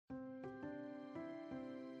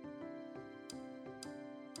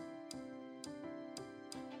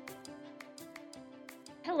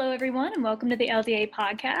Hello, everyone, and welcome to the LDA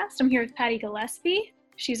podcast. I'm here with Patty Gillespie.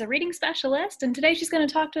 She's a reading specialist, and today she's going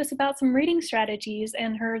to talk to us about some reading strategies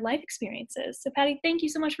and her life experiences. So, Patty, thank you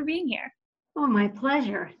so much for being here. Oh, my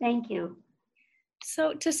pleasure. Thank you.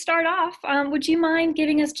 So, to start off, would you mind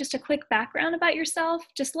giving us just a quick background about yourself?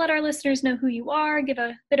 Just let our listeners know who you are, give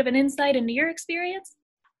a bit of an insight into your experience.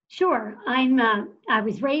 Sure. I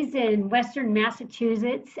was raised in Western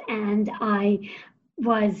Massachusetts, and I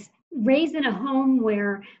was raised in a home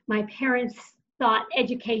where my parents thought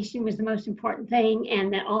education was the most important thing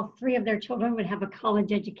and that all three of their children would have a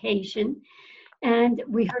college education. And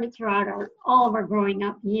we heard it throughout all of our growing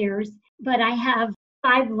up years. But I have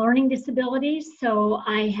 5 learning disabilities, so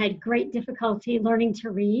I had great difficulty learning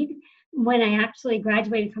to read. When I actually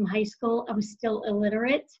graduated from high school, I was still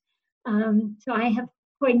illiterate. So I have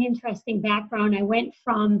quite an interesting background. I went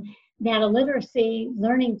from that illiteracy,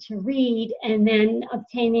 learning to read, and then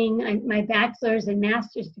obtaining my bachelor's and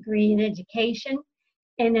master's degree in education,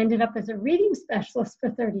 and ended up as a reading specialist for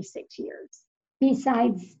 36 years.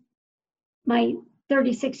 Besides my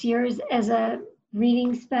 36 years as a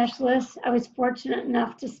reading specialist, I was fortunate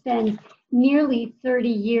enough to spend nearly 30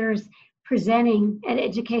 years presenting at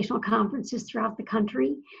educational conferences throughout the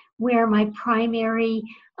country, where my primary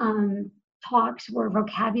talks were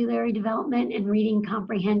vocabulary development and reading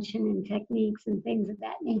comprehension and techniques and things of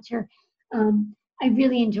that nature. I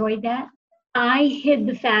really enjoyed that. I hid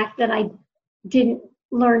the fact that I didn't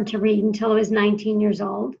learn to read until I was 19 years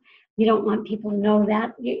old. You don't want people to know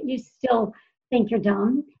that. You still think you're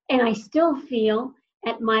dumb. And I still feel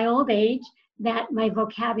at my old age that my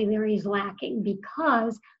vocabulary is lacking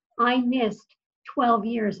because I missed 12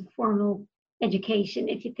 years of formal education,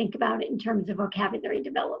 if you think about it in terms of vocabulary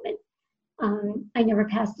development. I never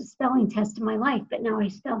passed a spelling test in my life, but now I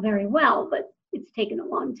spell very well, but it's taken a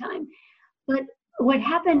long time. But what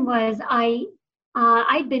happened was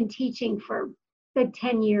I'd been teaching for a good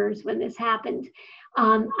 10 years when this happened.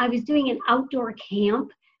 I was doing an outdoor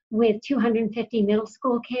camp with 250 middle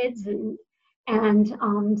school kids,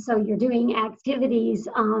 and so you're doing activities,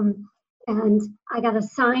 and I got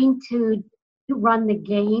assigned to run the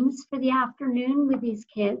games for the afternoon with these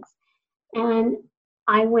kids, and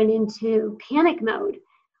I went into panic mode.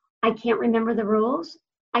 I can't remember the rules.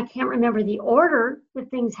 I can't remember the order that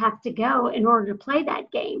things have to go in order to play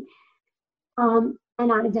that game. And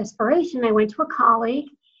out of desperation, I went to a colleague,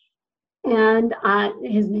 and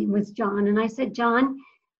his name was John. And I said, John,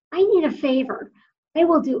 I need a favor. I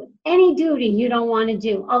will do any duty you don't want to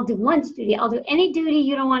do. I'll do lunch duty. I'll do any duty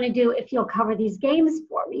you don't want to do if you'll cover these games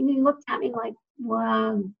for me. And he looked at me like,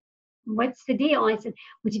 well, what's the deal? I said,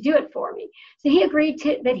 would you do it for me? So he agreed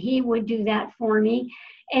that he would do that for me.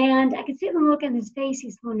 And I could see him look in his face.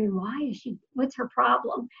 He's wondering, what's her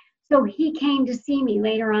problem? So he came to see me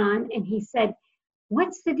later on and he said,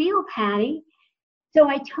 what's the deal, Patty? So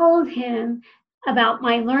I told him about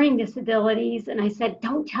my learning disabilities. And I said, I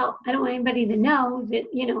don't want anybody to know that,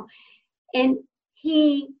 and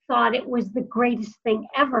he thought it was the greatest thing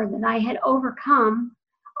ever that I had overcome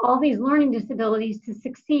all these learning disabilities to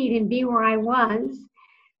succeed and be where I was.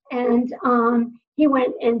 And he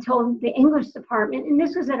went and told the English department, and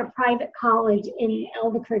this was at a private college in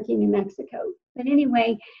Albuquerque, New Mexico. But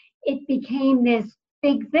anyway, it became this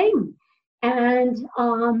big thing. And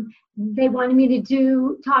they wanted me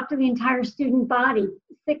to talk to the entire student body,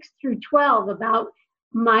 6 through 12, about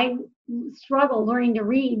my struggle learning to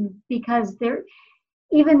read, because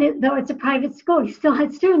even though it's a private school, you still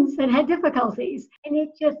had students that had difficulties. And it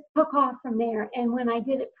just took off from there. And when I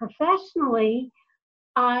did it professionally,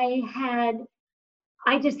 I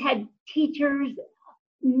just had teachers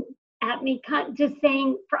at me just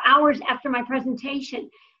saying for hours after my presentation,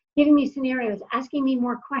 giving me scenarios, asking me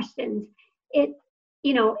more questions. It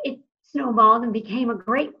snowballed and became a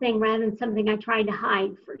great thing rather than something I tried to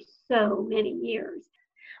hide for so many years.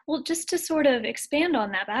 Well, just to sort of expand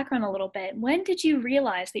on that background a little bit, when did you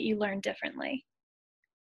realize that you learned differently?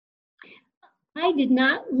 I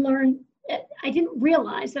didn't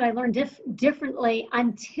realize that I learned differently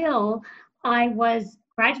until I was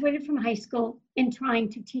graduated from high school and trying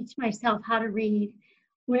to teach myself how to read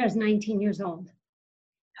when I was 19 years old.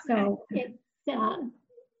 Okay. So it's,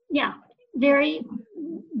 very,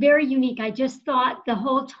 very unique. I just thought the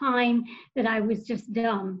whole time that I was just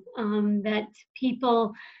dumb, that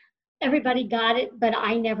everybody got it, but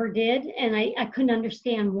I never did. And I couldn't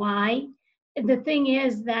understand why. The thing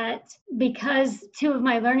is that because 2 of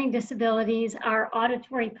my learning disabilities are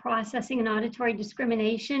auditory processing and auditory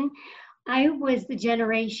discrimination, I was the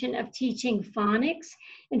generation of teaching phonics.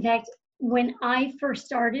 In fact, when I first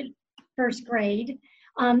started first grade,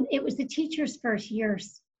 it was the teacher's first year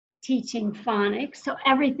teaching phonics. So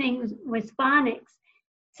everything was phonics.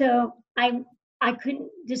 So I couldn't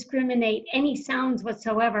discriminate any sounds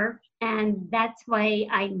whatsoever. And that's why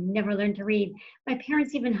I never learned to read. My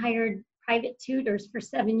parents even hired private tutors for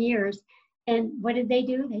 7 years. And what did they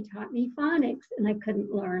do? They taught me phonics, and I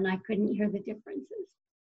couldn't learn. I couldn't hear the differences.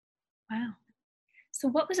 Wow. So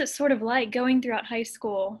what was it sort of like going throughout high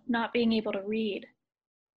school, not being able to read?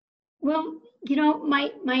 Well,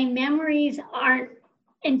 my memories aren't,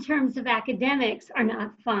 in terms of academics, are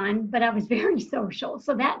not fun, but I was very social.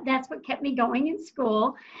 So that's what kept me going in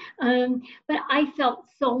school. But I felt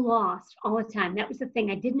so lost all the time. That was the thing.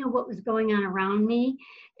 I didn't know what was going on around me.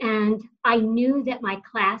 And I knew that my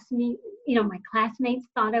classmates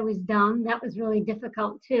thought I was dumb. That was really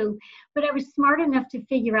difficult too. But I was smart enough to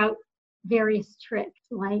figure out various tricks,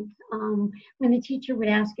 like when the teacher would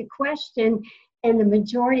ask a question, and the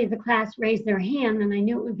majority of the class raised their hand, and I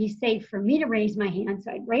knew it would be safe for me to raise my hand.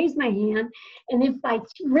 So I'd raise my hand, and if by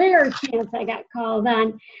rare chance I got called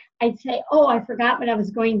on, I'd say, oh, I forgot what I was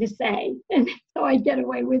going to say. And so I'd get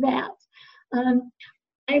away with that.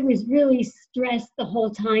 I was really stressed the whole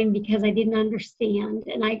time because I didn't understand.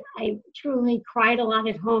 And I truly cried a lot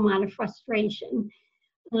at home out of frustration.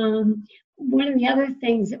 One of the other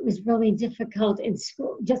things that was really difficult in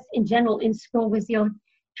school, just in general in school, was the old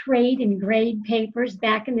trade and grade papers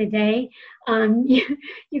back in the day.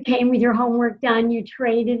 You came with your homework done, you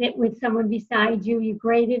traded it with someone beside you, you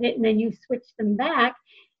graded it, and then you switched them back,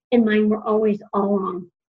 and mine were always all wrong.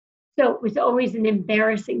 So it was always an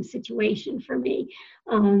embarrassing situation for me.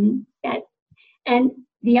 And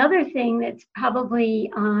the other thing that's probably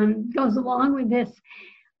goes along with this,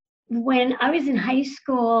 when I was in high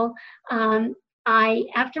school,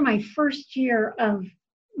 after my first year of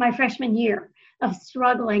my freshman year of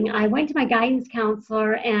struggling, I went to my guidance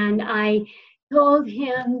counselor and I told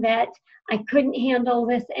him that I couldn't handle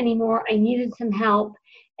this anymore. I needed some help.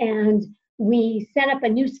 And we set up a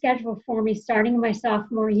new schedule for me starting in my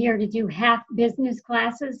sophomore year to do half business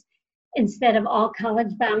classes instead of all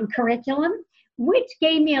college-bound curriculum, which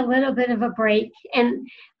gave me a little bit of a break. And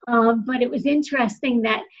but it was interesting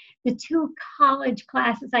that the 2 college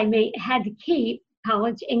classes I had to keep,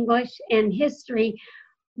 college English and history,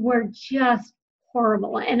 were just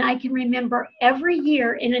horrible. And I can remember every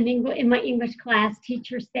year in my English class,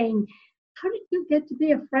 teachers saying, how did you get to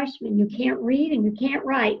be a freshman? You can't read and you can't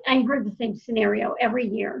write. I heard the same scenario every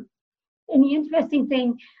year. And the interesting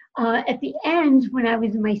thing, at the end, when I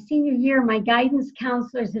was in my senior year, my guidance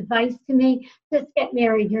counselor's advice to me, just get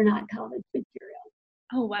married, you're not college material.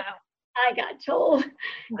 Oh, wow. I got told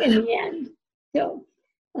in the end. So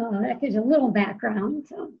that gives a little background.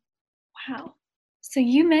 So. Wow. So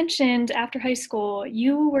you mentioned after high school,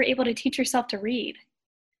 you were able to teach yourself to read.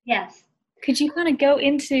 Yes. Could you kind of go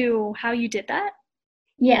into how you did that?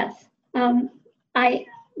 Yes. I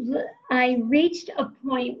reached a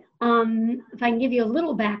point, if I can give you a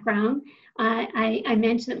little background, I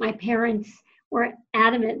mentioned that my parents were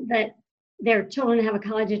adamant that their children have a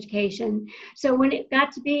college education. So when it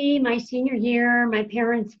got to be my senior year, my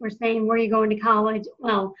parents were saying, where are you going to college?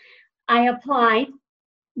 Well, I applied,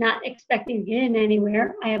 not expecting to get in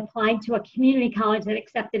anywhere. I applied to a community college that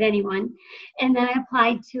accepted anyone. And then I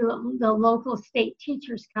applied to the local state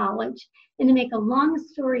teachers college. And to make a long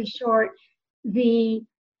story short, the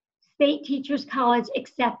state teachers college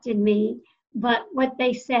accepted me. But what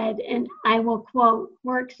they said, and I will quote,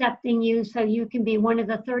 we're accepting you so you can be one of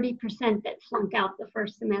the 30% that flunk out the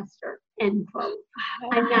first semester, end quote.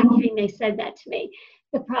 I'm not kidding, they said that to me.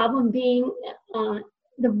 The problem being,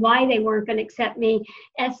 the why they weren't going to accept me,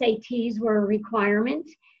 SATs were a requirement,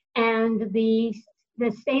 and the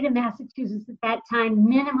state of Massachusetts at that time,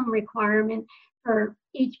 minimum requirement for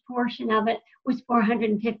each portion of it was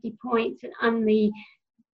 450 points, and on the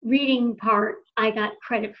reading part, I got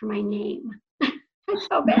credit for my name. That's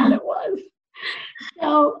how bad it was.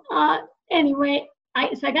 So anyway,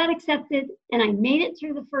 I got accepted, and I made it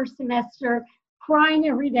through the first semester, crying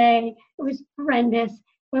every day. It was horrendous,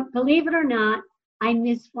 but believe it or not, I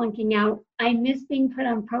miss flunking out. I miss being put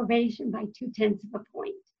on probation by 0.2 of a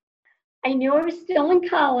point. I knew I was still in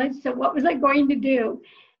college, so what was I going to do?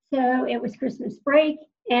 So it was Christmas break,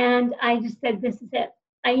 and I just said, this is it.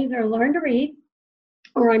 I either learn to read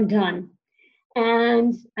or I'm done.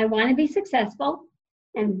 And I want to be successful,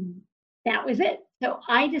 and that was it. So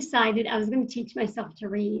I decided I was going to teach myself to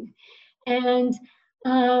read. And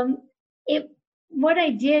what I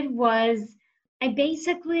did was I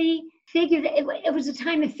basically figured it was a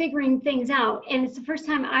time of figuring things out. And it's the first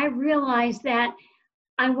time I realized that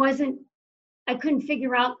I couldn't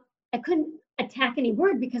attack any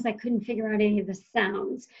word because I couldn't figure out any of the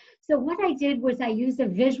sounds. So what I did was I used a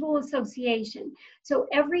visual association. So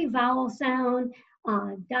every vowel sound,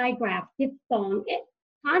 digraph, diphthong,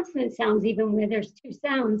 consonant sounds, even where there's two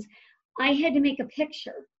sounds, I had to make a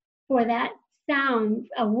picture for that sound,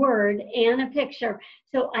 a word and a picture,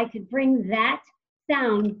 so I could bring that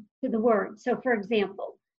sound to the word. So for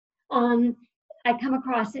example, I come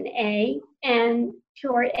across an A, and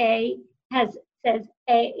short A says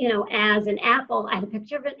a, as an apple. I had a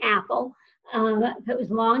picture of an apple. If it was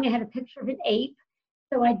long, I had a picture of an ape.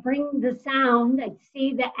 So I'd bring the sound, I'd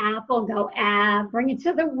see the apple go bring it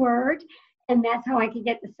to the word, and that's how I could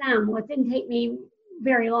get the sound. Well, it didn't take me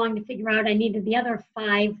very long to figure out I needed the other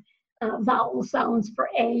 5 vowel sounds for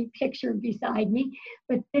A pictured beside me.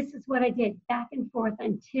 But this is what I did back and forth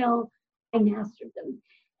until I mastered them.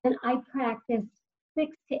 And I practiced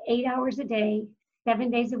 6 to 8 hours a day, 7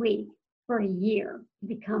 days a week for a year to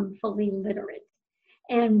become fully literate.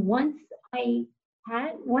 And once I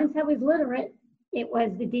was literate, it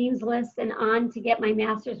was the dean's list and on to get my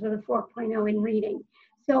master's with a 4.0 in reading.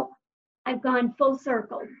 So I've gone full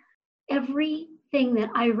circle. Everything that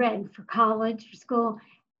I read for college, for school,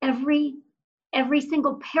 every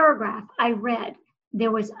single paragraph I read,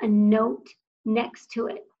 there was a note next to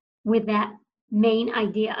it with that main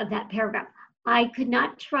idea of that paragraph. I could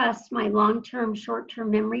not trust my long-term,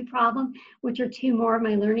 short-term memory problem, which are 2 more of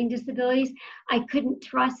my learning disabilities. I couldn't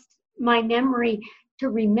trust my memory to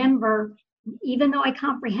remember, even though I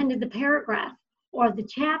comprehended the paragraph or the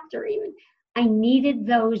chapter even. I needed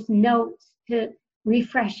those notes to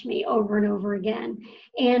refresh me over and over again.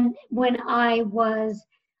 And when I was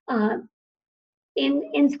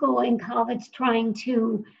in school, in college, trying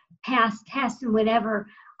to pass tests and whatever,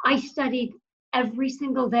 I studied every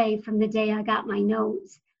single day from the day I got my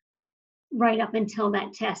notes right up until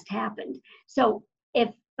that test happened. So if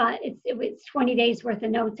it's 20 days worth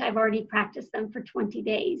of notes, I've already practiced them for 20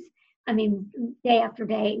 days. I mean, day after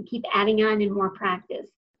day, and keep adding on and more practice.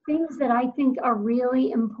 Things that I think are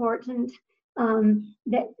really important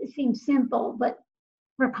that seem simple, but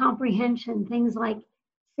for comprehension, things like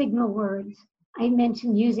signal words. I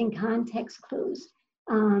mentioned using context clues.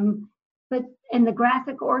 And the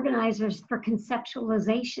graphic organizers for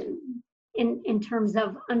conceptualization in terms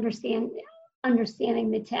of understanding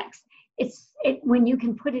the text. When you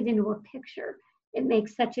can put it into a picture, it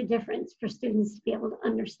makes such a difference for students to be able to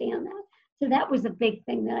understand that. So that was a big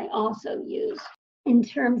thing that I also used. In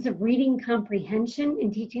terms of reading comprehension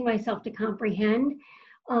and teaching myself to comprehend,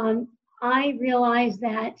 I realized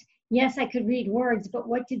that, yes, I could read words, but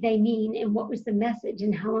what did they mean and what was the message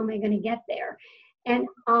and how am I going to get there? And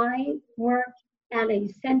I worked at a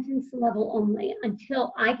sentence level only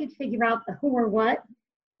until I could figure out the who or what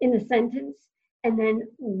in the sentence, and then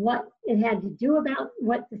what it had to do about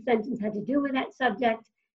what the sentence had to do with that subject.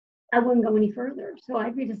 I wouldn't go any further. So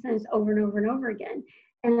I'd read a sentence over and over and over again.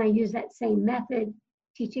 And I use that same method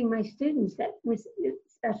teaching my students, that with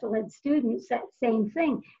special ed students, that same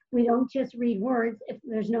thing. We don't just read words. If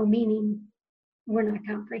there's no meaning, we're not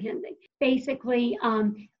comprehending. Basically,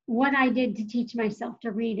 what I did to teach myself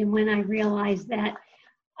to read, and when I realized that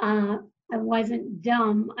I wasn't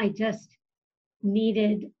dumb, I just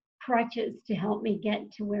needed crutches to help me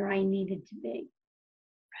get to where I needed to be.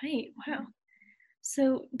 Right, wow.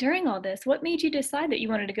 So during all this, what made you decide that you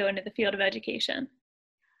wanted to go into the field of education?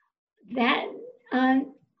 That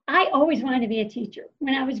I always wanted to be a teacher.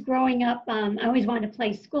 When I was growing up, I always wanted to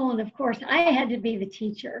play school, and of course, I had to be the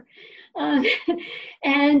teacher.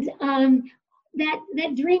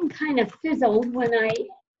 That dream kind of fizzled with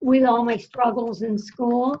all my struggles in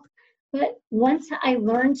school. But once I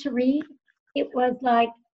learned to read, it was like,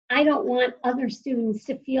 I don't want other students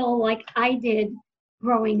to feel like I did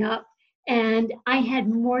growing up. And I had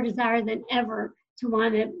more desire than ever to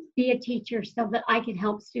want to be a teacher so that I could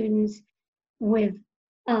help students with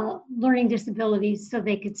learning disabilities so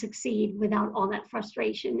they could succeed without all that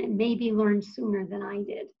frustration and maybe learn sooner than I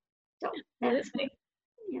did. So that's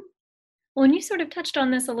yeah. Well, and you sort of touched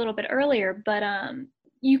on this a little bit earlier, but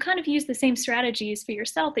you kind of use the same strategies for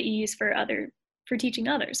yourself that you use for teaching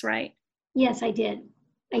others, right? Yes, I did.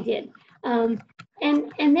 And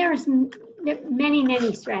there's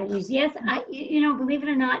many strategies. Yes, believe it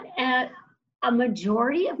or not, a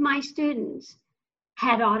majority of my students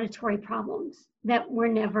had auditory problems that were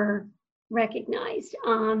never recognized.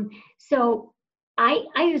 So I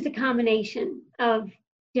used a combination of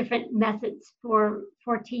different methods for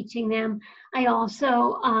teaching them. I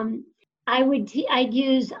also I'd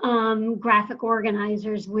use graphic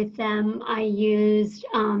organizers with them. I used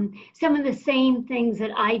some of the same things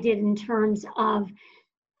that I did in terms of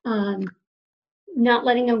not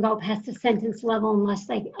letting them go past the sentence level unless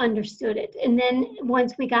they understood it. And then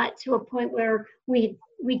once we got to a point where we'd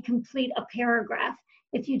complete a paragraph,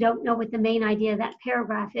 if you don't know what the main idea of that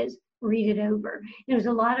paragraph is, read it over. It was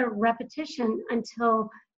a lot of repetition until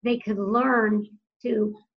they could learn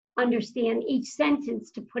to understand each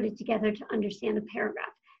sentence to put it together to understand a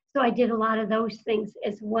paragraph. So I did a lot of those things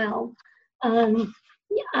as well.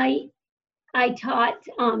 I taught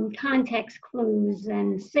context clues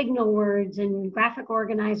and signal words and graphic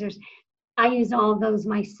organizers. I use all of those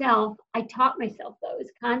myself. I taught myself those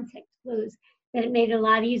context clues, and it made it a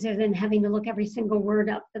lot easier than having to look every single word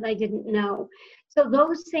up that I didn't know. So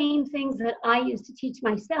those same things that I used to teach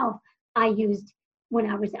myself, I used when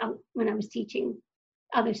I was teaching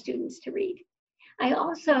other students to read. I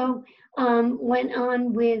also went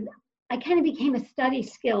on with, I kind of became a study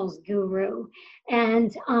skills guru,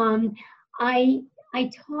 and I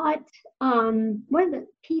taught, one of the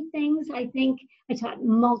key things, I think, I taught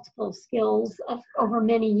multiple skills over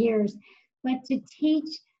many years, but to teach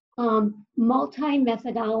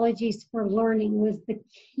multi-methodologies for learning was the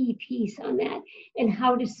key piece on that, and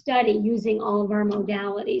how to study using all of our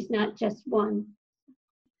modalities, not just one.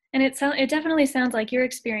 And it definitely sounds like your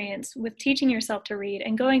experience with teaching yourself to read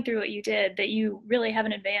and going through what you did, that you really have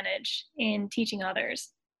an advantage in teaching others.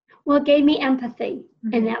 Well, it gave me empathy,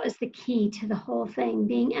 Mm-hmm. and that was the key to the whole thing,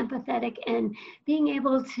 being empathetic and being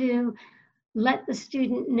able to let the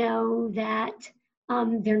student know that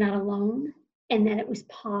they're not alone and that it was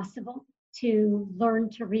possible to learn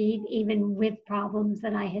to read even with problems,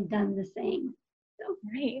 that I had done the same. So.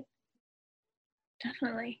 Right.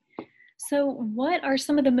 Definitely. So what are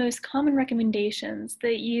some of the most common recommendations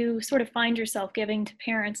that you sort of find yourself giving to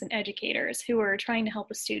parents and educators who are trying to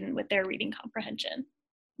help a student with their reading comprehension?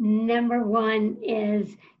 Number one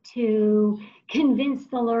is to convince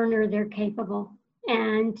the learner they're capable,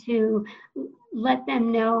 and to let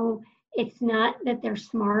them know it's not that they're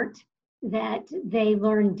smart, that they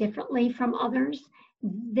learn differently from others.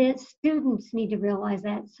 The students need to realize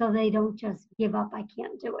that, so they don't just give up, I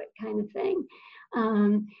can't do it kind of thing.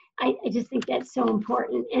 I just think that's so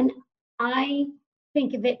important. And I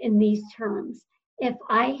think of it in these terms. If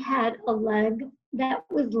I had a leg that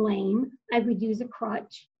was lame, I would use a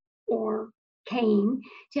crutch or cane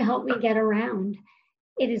to help me get around.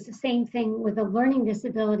 It is the same thing with a learning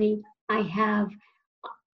disability.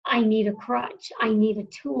 I need a crutch. I need a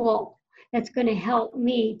tool that's going to help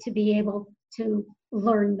me to be able to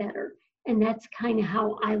learn better. And that's kind of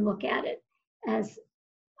how I look at it as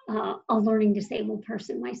a learning disabled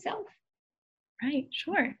person myself. Right,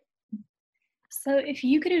 sure. So if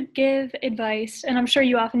you could give advice, and I'm sure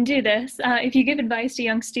you often do this, if you give advice to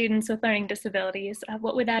young students with learning disabilities,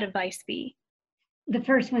 what would that advice be? The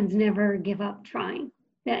first one's never give up trying.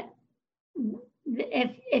 That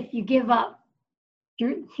if you give up,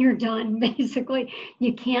 you're done, basically.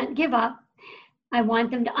 You can't give up. I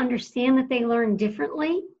want them to understand that they learn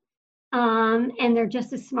differently, and they're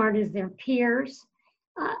just as smart as their peers,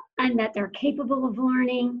 and that they're capable of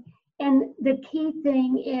learning. And the key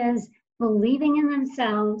thing is believing in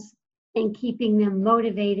themselves and keeping them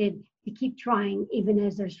motivated to keep trying even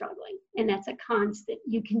as they're struggling. And that's a constant.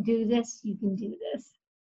 You can do this, you can do this.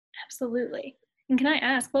 Absolutely. And can I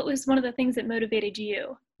ask, what was one of the things that motivated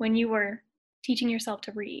you when you were teaching yourself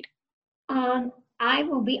to read? I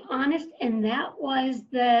will be honest, and that was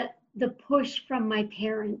the push from my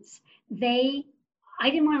parents. I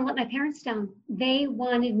didn't want to let my parents down. They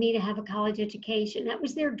wanted me to have a college education. That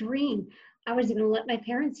was their dream. I wasn't going to let my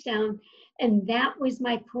parents down. And that was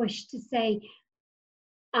my push to say,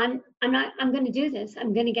 I'm going to do this.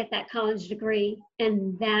 I'm going to get that college degree.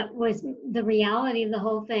 And that was the reality of the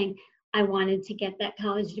whole thing. I wanted to get that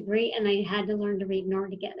college degree, and I had to learn to read in order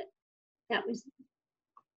to get it. That was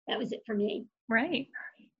it for me. Right.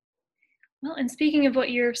 Well, and speaking of what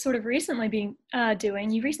you're sort of recently doing,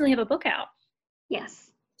 you recently have a book out.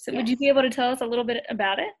 Yes. So would you be able to tell us a little bit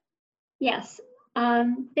about it? Yes.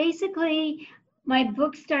 Basically, my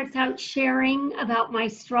book starts out sharing about my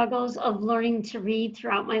struggles of learning to read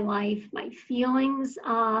throughout my life, my feelings,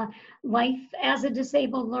 life as a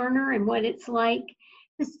disabled learner and what it's like,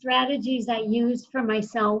 the strategies I used for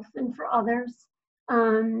myself and for others,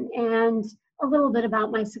 and a little bit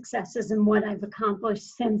about my successes and what I've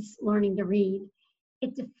accomplished since learning to read.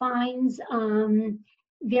 It defines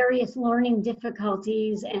various learning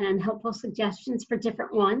difficulties and helpful suggestions for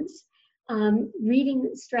different ones.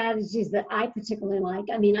 Reading strategies that I particularly like.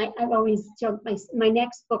 I mean, I've always joked my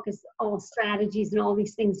next book is all strategies and all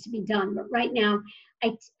these things to be done. But right now,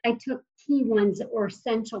 I took key ones that were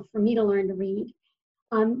essential for me to learn to read.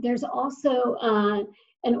 There's also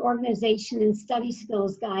an organization and study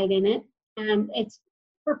skills guide in it. and it's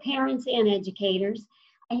for parents and educators.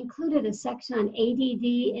 I included a section on ADD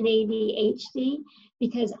and ADHD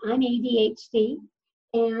because I'm ADHD,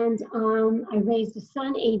 and I raised a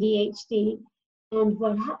son ADHD. And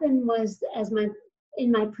what happened was,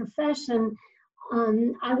 in my profession,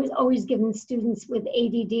 I was always given students with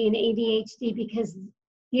ADD and ADHD because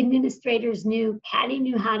the administrators knew Patty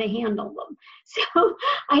knew how to handle them. So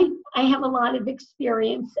I have a lot of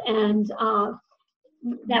experience, and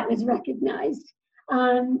that was recognized.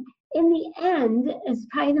 In the end, is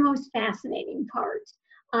probably the most fascinating part.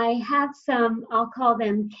 I have some, I'll call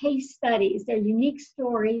them case studies. They're unique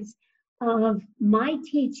stories of my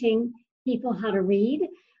teaching people how to read.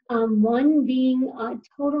 One being a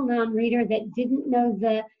total non-reader that didn't know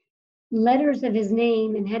the letters of his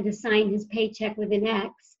name and had to sign his paycheck with an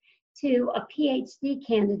X, to a PhD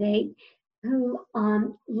candidate who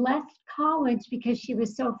left college because she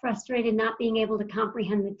was so frustrated not being able to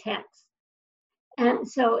comprehend the text. And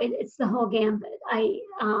so it's the whole gambit.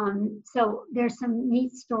 So there's some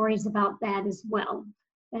neat stories about that as well.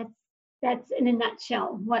 That's in a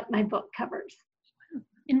nutshell what my book covers.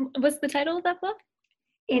 And what's the title of that book?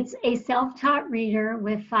 It's a self-taught reader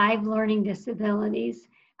with 5 learning disabilities,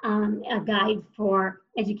 a guide for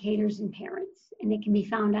educators and parents, and it can be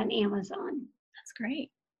found on Amazon. That's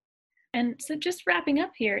great. And so just wrapping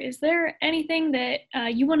up here, is there anything that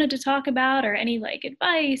you wanted to talk about, or any like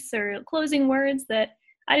advice or closing words that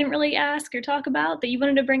I didn't really ask or talk about that you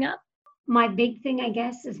wanted to bring up? My big thing, I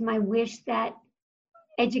guess, is my wish that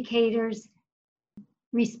educators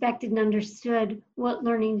respected and understood what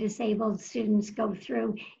learning disabled students go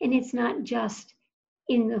through. And it's not just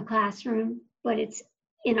in the classroom, but it's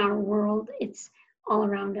in our world. It's all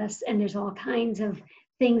around us. And there's all kinds of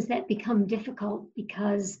things that become difficult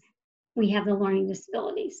because we have the learning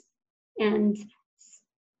disabilities. And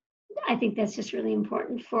I think that's just really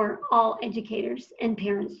important for all educators and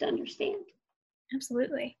parents to understand.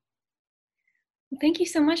 Absolutely. Well, thank you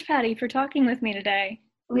so much, Patty, for talking with me today.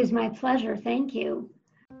 It was my pleasure. Thank you.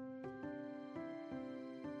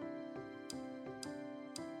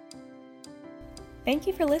 Thank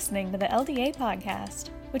you for listening to the LDA podcast,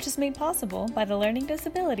 which is made possible by the Learning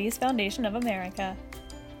Disabilities Foundation of America.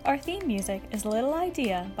 Our theme music is Little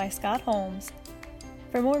Idea by Scott Holmes.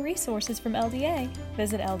 For more resources from LDA,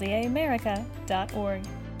 visit ldaamerica.org.